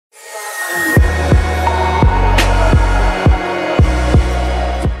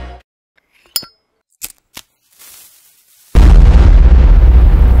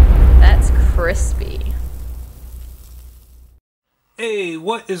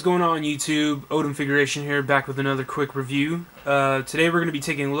What is going on YouTube? Odin Figuration here, back with another quick review. Today we're going to be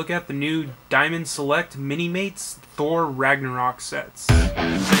taking a look at the new Diamond Select Mini-Mates Thor Ragnarok sets.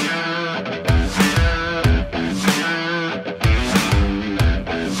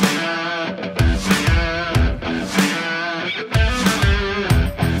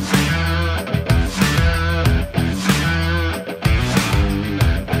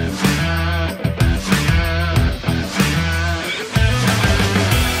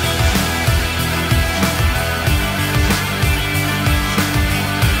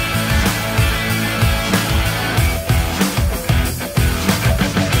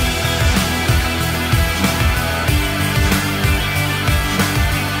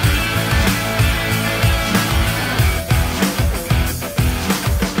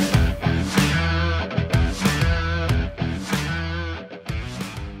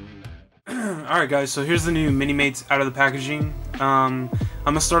 Alright guys, so here's the new Mini-Mates out of the packaging. I'm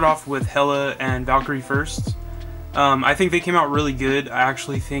going to start off with Hela and Valkyrie first. I think they came out really good. I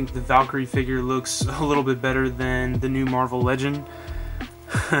actually think the Valkyrie figure looks a little bit better than the new Marvel Legend.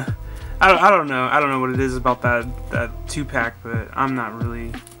 I don't know what it is about that 2-pack, but I'm not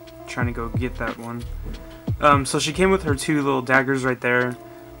really trying to go get that one. So she came with her two little daggers right there.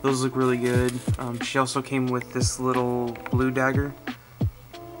 Those look really good. She also came with this little blue dagger.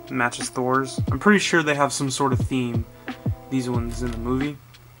 Matches Thor's. I'm pretty sure they have some sort of theme, these ones in the movie.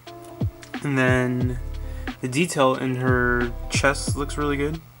 And then the detail in her chest looks really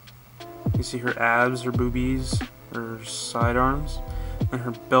good. You can see her abs, her boobies, her sidearms, and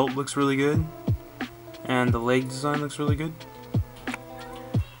her belt looks really good. And the leg design looks really good.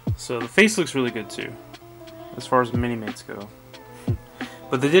 So the face looks really good too, as far as the Mini-Mates go.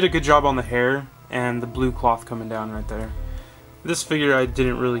 But they did a good job on the hair and the blue cloth coming down right there. This figure I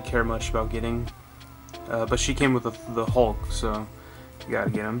didn't really care much about getting, but she came with the Hulk, so you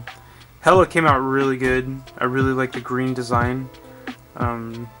gotta get him. Hela came out really good. I really like the green design.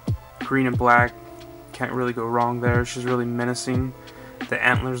 Green and black, can't really go wrong there. She's really menacing. The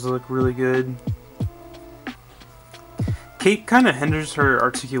antlers look really good. Kate kind of hinders her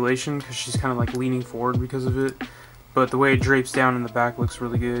articulation because she's kind of like leaning forward because of it, but the way it drapes down in the back looks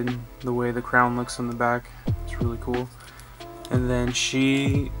really good. The way the crown looks on the back, it's really cool. And then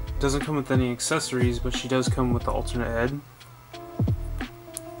she doesn't come with any accessories, but she does come with the alternate head.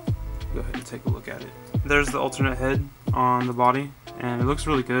 Go ahead and take a look at it. There's the alternate head on the body, and it looks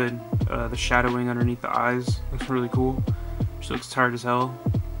really good. The shadowing underneath the eyes looks really cool. She looks tired as hell.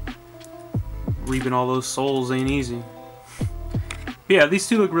 Reaping all those souls ain't easy. But yeah, these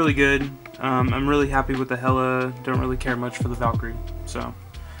two look really good. I'm really happy with the Hela. Don't really care much for the Valkyrie. So.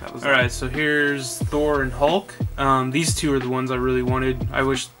 Alright, so here's Thor and Hulk. These two are the ones I really wanted. I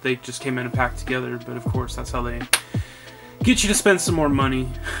wish they just came in a pack together, but of course that's how they get you to spend some more money.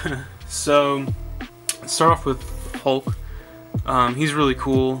 So, let's start off with Hulk. He's really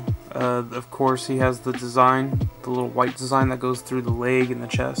cool. Of course, he has the design, the little white design that goes through the leg and the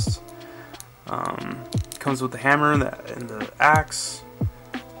chest. Comes with the hammer and the axe.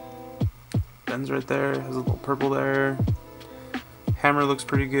 Bends right there, has a little purple there. Hammer looks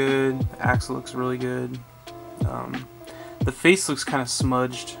pretty good. The axe looks really good. The face looks kind of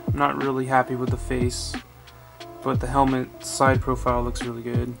smudged. I'm not really happy with the face, but the helmet side profile looks really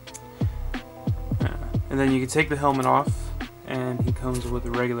good. Yeah. And then you can take the helmet off, and he comes with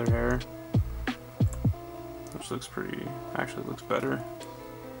the regular hair, which looks pretty. Actually, looks better.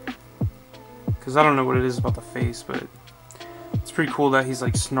 Because I don't know what it is about the face, but it's pretty cool that he's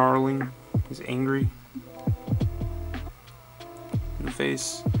like snarling. He's angry.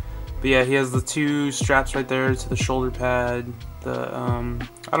 Face. But yeah, he has the two straps right there to the shoulder pad, the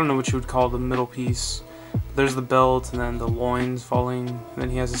I don't know what you would call the middle piece. There's the belt, and then the loins falling, and then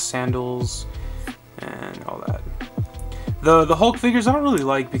he has his sandals and all that. The Hulk figures I don't really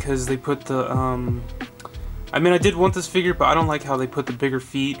like because they put the I mean, I did want this figure, but I don't like how they put the bigger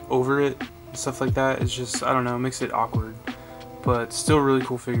feet over it and stuff like that. It's just, I don't know, it makes it awkward, but still a really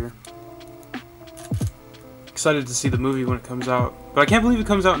cool figure. Excited to see the movie when it comes out, but I can't believe it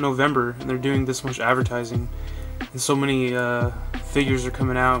comes out in November and they're doing this much advertising and so many figures are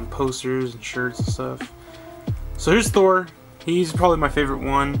coming out and posters and shirts and stuff. So here's Thor. He's probably my favorite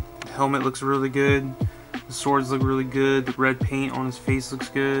one. The helmet looks really good, the swords look really good, the red paint on his face looks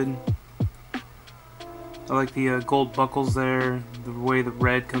good. I like the gold buckles there, the way the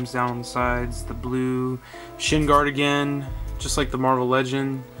red comes down on the sides, the blue shin guard again, just like the Marvel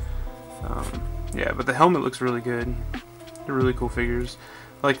Legend. Yeah, but the helmet looks really good. They're really cool figures.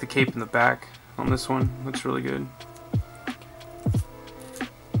 I like the cape in the back on this one. Looks really good.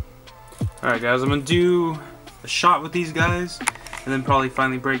 Alright guys, I'm going to do a shot with these guys, and and then probably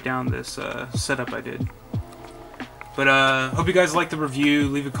finally break down this setup I did. But hope you guys liked the review.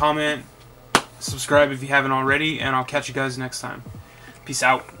 Leave a comment, subscribe if you haven't already, and I'll catch you guys next time. Peace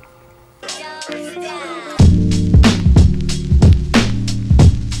out.